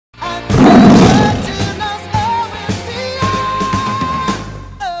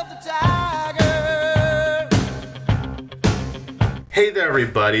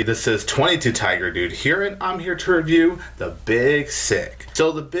everybody, this is 22 Tiger Dude here, and I'm here to review The Big Sick.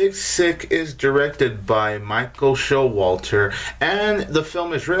 So The Big Sick is directed by Michael Showalter, and the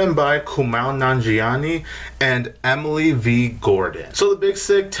film is written by Kumail Nanjiani and Emily V. Gordon. So The Big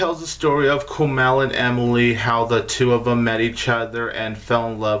Sick tells the story of Kumail and Emily, how the two of them met each other and fell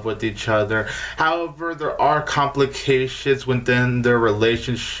in love with each other. However, there are complications within their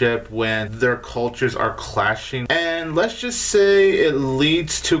relationship when their cultures are clashing, and let's just say it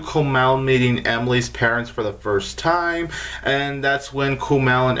leads to Kumail meeting Emily's parents for the first time, and that's when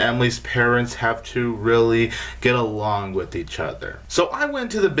Kumail and Emily's parents have to really get along with each other. So I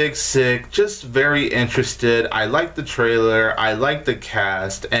went to The Big Sick just very interested. I liked the trailer, I liked the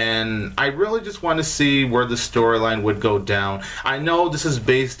cast, and I really just want to see where the storyline would go down. I know this is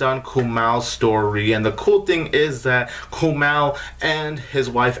based on Kumail's story, and the cool thing is that Kumail and his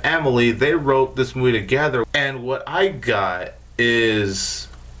wife Emily, they wrote this movie together, and what I got is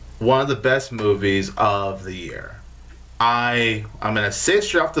one of the best movies of the year. I'm gonna say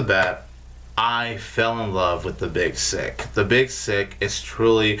straight off the bat, I fell in love with The Big Sick. The Big Sick is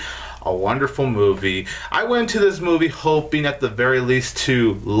truly a wonderful movie. I went to this movie hoping at the very least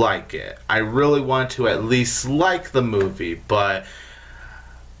to like it. I really want to at least like the movie, but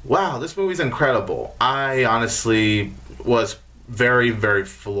wow, this movie's incredible. I honestly was very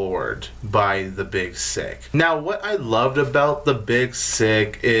floored by The Big Sick. Now, what I loved about The Big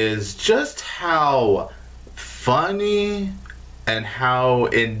Sick is just how funny and how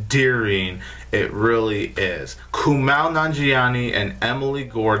endearing it really is. Kumail Nanjiani and Emily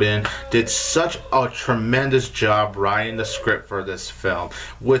Gordon did such a tremendous job writing the script for this film.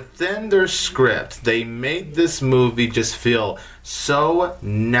 Within their script, they made this movie just feel so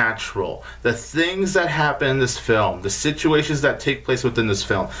natural. The things that happen in this film, the situations that take place within this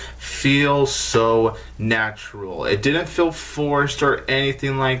film, feel so natural. It didn't feel forced or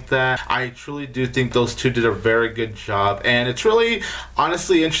anything like that. I truly do think those two did a very good job, and it's really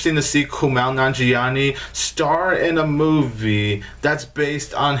honestly interesting to see Kumail Nanjiani star in a movie that's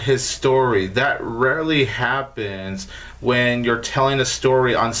based on his story. That rarely happens when you're telling a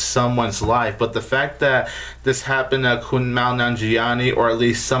story on someone's life, but the fact that this happened to Kumail Nanjiani, or at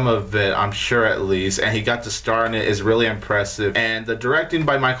least some of it, I'm sure at least, and he got to star in it, is really impressive. And the directing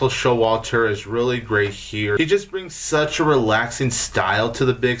by Michael Showalter is really great here. He just brings such a relaxing style to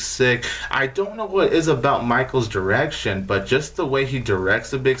The Big Sick. I don't know what it is about Michael's direction, but just the way he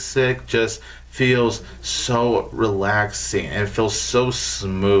directs The Big Sick just feels so relaxing and it feels so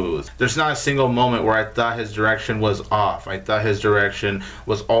smooth. There's not a single moment where I thought his direction was off. I thought his direction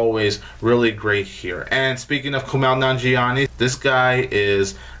was always really great here. And speaking of Kumail Nanjiani, this guy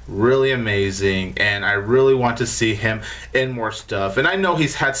is really amazing, and I really want to see him in more stuff. And I know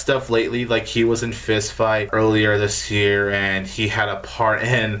he's had stuff lately, like he was in Fist Fight earlier this year, and he had a part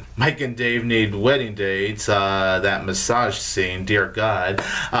in Mike and Dave Need Wedding Dates, that massage scene, dear God.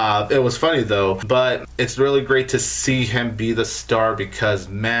 It was funny though, but it's really great to see him be the star because,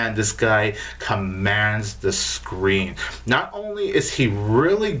 man, this guy commands the screen. Not only is he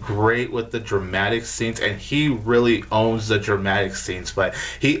really great with the dramatic scenes, and he really owns the dramatic scenes, but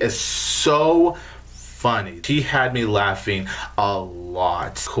he is so funny. He had me laughing a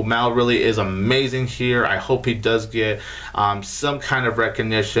lot. Kumail really is amazing here. I hope he does get some kind of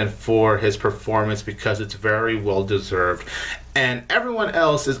recognition for his performance because it's very well deserved. And everyone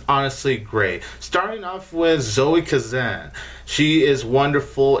else is honestly great. Starting off with Zoe Kazan. She is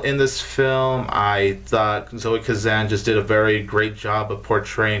wonderful in this film. I thought Zoe Kazan just did a very great job of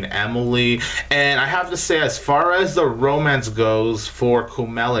portraying Emily. And I have to say, as far as the romance goes for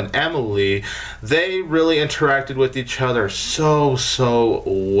Kumail and Emily, they really interacted with each other so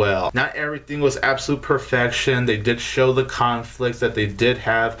well. Not everything was absolute perfection. They did show the conflicts that they did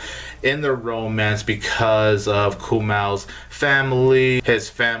have in their romance because of Kumail's family, his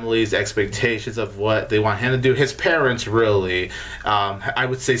family's expectations of what they want him to do, his parents really. I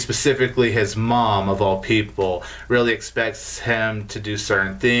would say specifically his mom, of all people, really expects him to do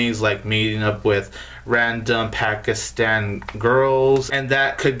certain things like meeting up with random Pakistan girls, and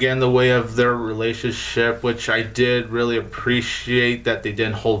that could get in the way of their relationship, which I did really appreciate that they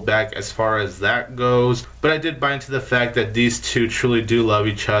didn't hold back as far as that goes. But I did buy into the fact that these two truly do love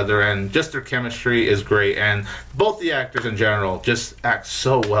each other, and just their chemistry is great, and both the actors in general just act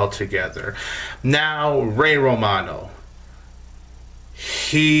so well together. Now, Romano.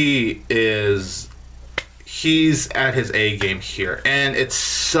 He is he's at his A game here, and it's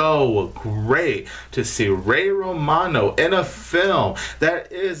so great to see Ray Romano in a film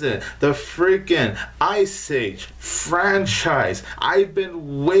that isn't the freaking Ice Age franchise. I've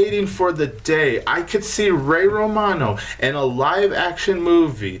been waiting for the day I could see Ray Romano in a live action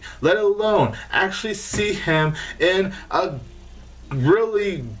movie, let alone actually see him in a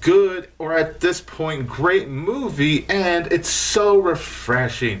really good, or at this point great movie, and it's so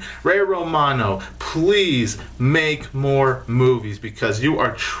refreshing. Ray Romano, please make more movies because you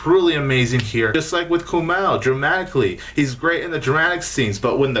are truly amazing here. Just like with Kumail, dramatically, he's great in the dramatic scenes,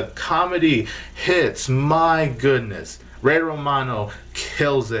 but when the comedy hits, my goodness, Ray Romano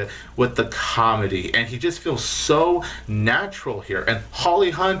kills it with the comedy, and he just feels so natural here. And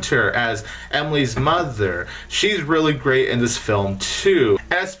Holly Hunter as Emily's mother, she's really great in this film too.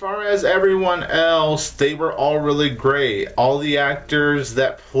 As far as everyone else, they were all really great. All the actors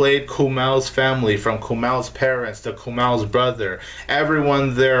that played Kumail's family, from Kumail's parents to Kumail's brother,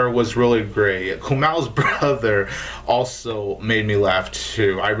 everyone there was really great. Kumail's brother also made me laugh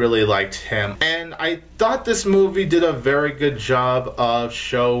too. I really liked him, and I thought this movie did a very good job of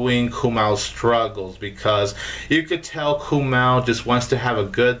showing Kumail's struggles, because you could tell Kumail just wants to have a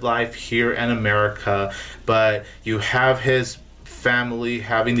good life here in America, but you have his family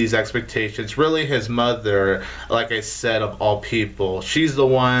having these expectations. Really, his mother, like I said, of all people, she's the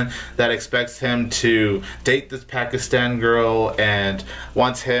one that expects him to date this Pakistan girl and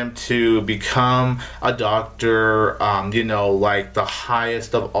wants him to become a doctor, you know, like the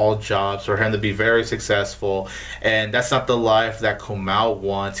highest of all jobs, for him to be very successful. And that's not the life that Kumail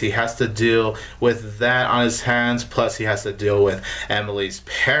wants. He has to deal with that on his hands, plus he has to deal with Emily's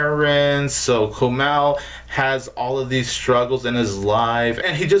parents. So Kumail has all of these struggles in his life,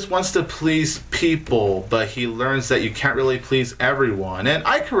 and he just wants to please people, but he learns that you can't really please everyone. And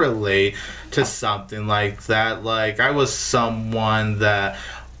I can relate to something like that. Like, I was someone that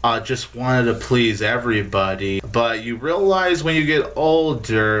just wanted to please everybody, but you realize when you get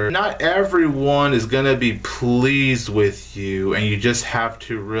older, not everyone is gonna be pleased with you, and you just have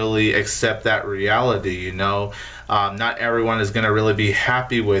to really accept that reality, you know. Not everyone is gonna really be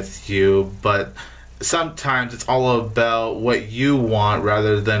happy with you, but sometimes it's all about what you want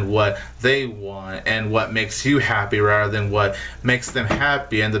rather than what they want, and what makes you happy rather than what makes them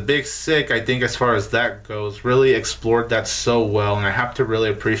happy. And The Big Sick, I think, as far as that goes, really explored that so well, and I have to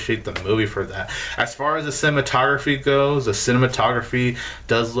really appreciate the movie for that. As far as the cinematography goes, the cinematography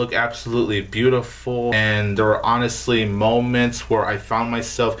does look absolutely beautiful, and there were honestly moments where I found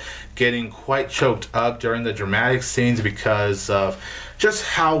myself getting quite choked up during the dramatic scenes because of just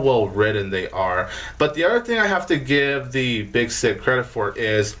how well written they are. But the other thing I have to give The Big Sick credit for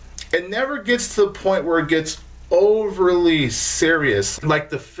is it never gets to the point where it gets overly serious.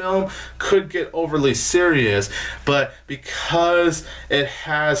 Like, the film could get overly serious, but because it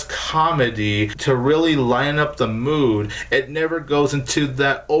has comedy to really line up the mood, it never goes into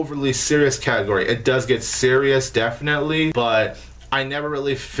that overly serious category. It does get serious, definitely, but I never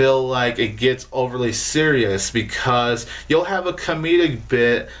really feel like it gets overly serious, because you'll have a comedic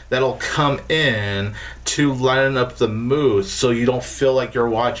bit that'll come in to lighten up the mood, so you don't feel like you're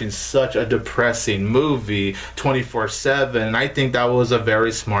watching such a depressing movie 24/7. And I think that was a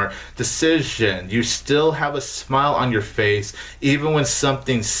very smart decision. You still have a smile on your face even when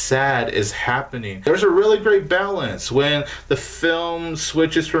something sad is happening. There's a really great balance when the film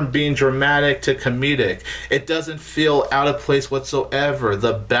switches from being dramatic to comedic. It doesn't feel out of place whatsoever.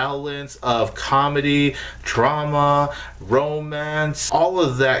 The balance of comedy, drama, romance, all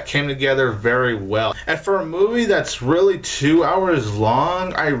of that came together very well. And for a movie that's really 2 hours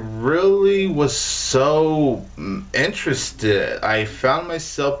long, I really was so interested. I found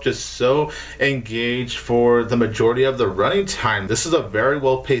myself just so engaged for the majority of the running time. This is a very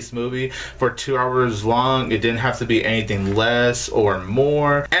well-paced movie for 2 hours long. It didn't have to be anything less or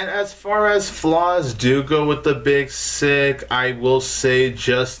more. And as far as flaws do go with The Big Sick, I will say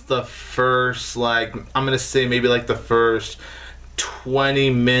just the first, like, I'm gonna say maybe like the first 20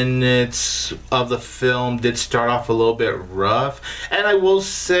 minutes of the film did start off a little bit rough, and I will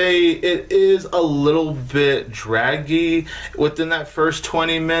say it is a little bit draggy within that first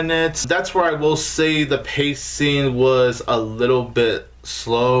 20 minutes. That's where I will say the pacing was a little bit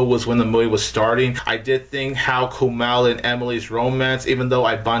slow was when the movie was starting. I did think how Kumail and Emily's romance, even though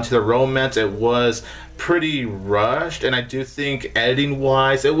I bond to the romance, it was pretty rushed, and I do think editing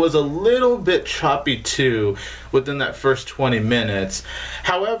wise it was a little bit choppy too within that first 20 minutes.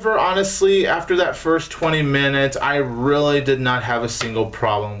 However, honestly, after that first 20 minutes I really did not have a single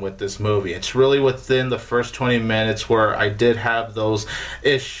problem with this movie. It's really within the first 20 minutes where I did have those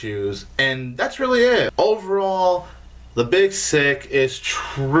issues, and that's really it. Overall, The Big Sick is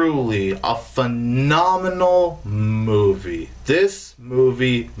truly a phenomenal movie. This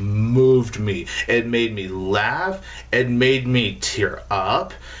movie moved me. It made me laugh. It made me tear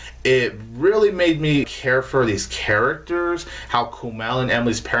up. It really made me care for these characters, how Kumail and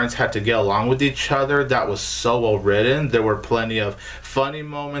Emily's parents had to get along with each other. That was so well written. There were plenty of funny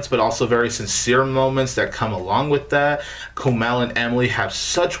moments, but also very sincere moments that come along with that. Kumail and Emily have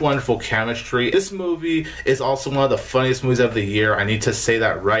such wonderful chemistry. This movie is also one of the funniest movies of the year. I need to say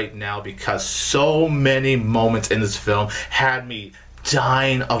that right now because so many moments in this film had me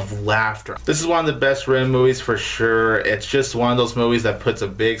dying of laughter. This is one of the best written movies for sure. It's just one of those movies that puts a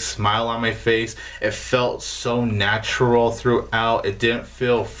big smile on my face. It felt so natural throughout. It didn't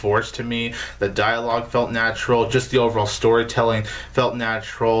feel forced to me. The dialogue felt natural. Just the overall storytelling felt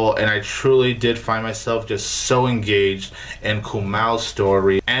natural, and I truly did find myself just so engaged in Kumail's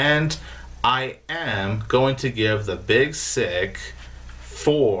story. And I am going to give The Big Sick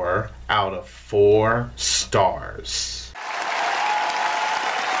 4 out of 4 stars.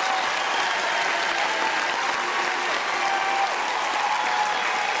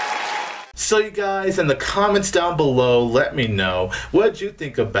 So you guys, in the comments down below, let me know what you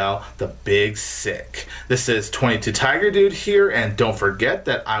think about The Big Sick. This is 22 Tiger Dude here, and don't forget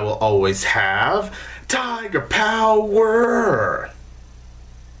that I will always have Tiger Power!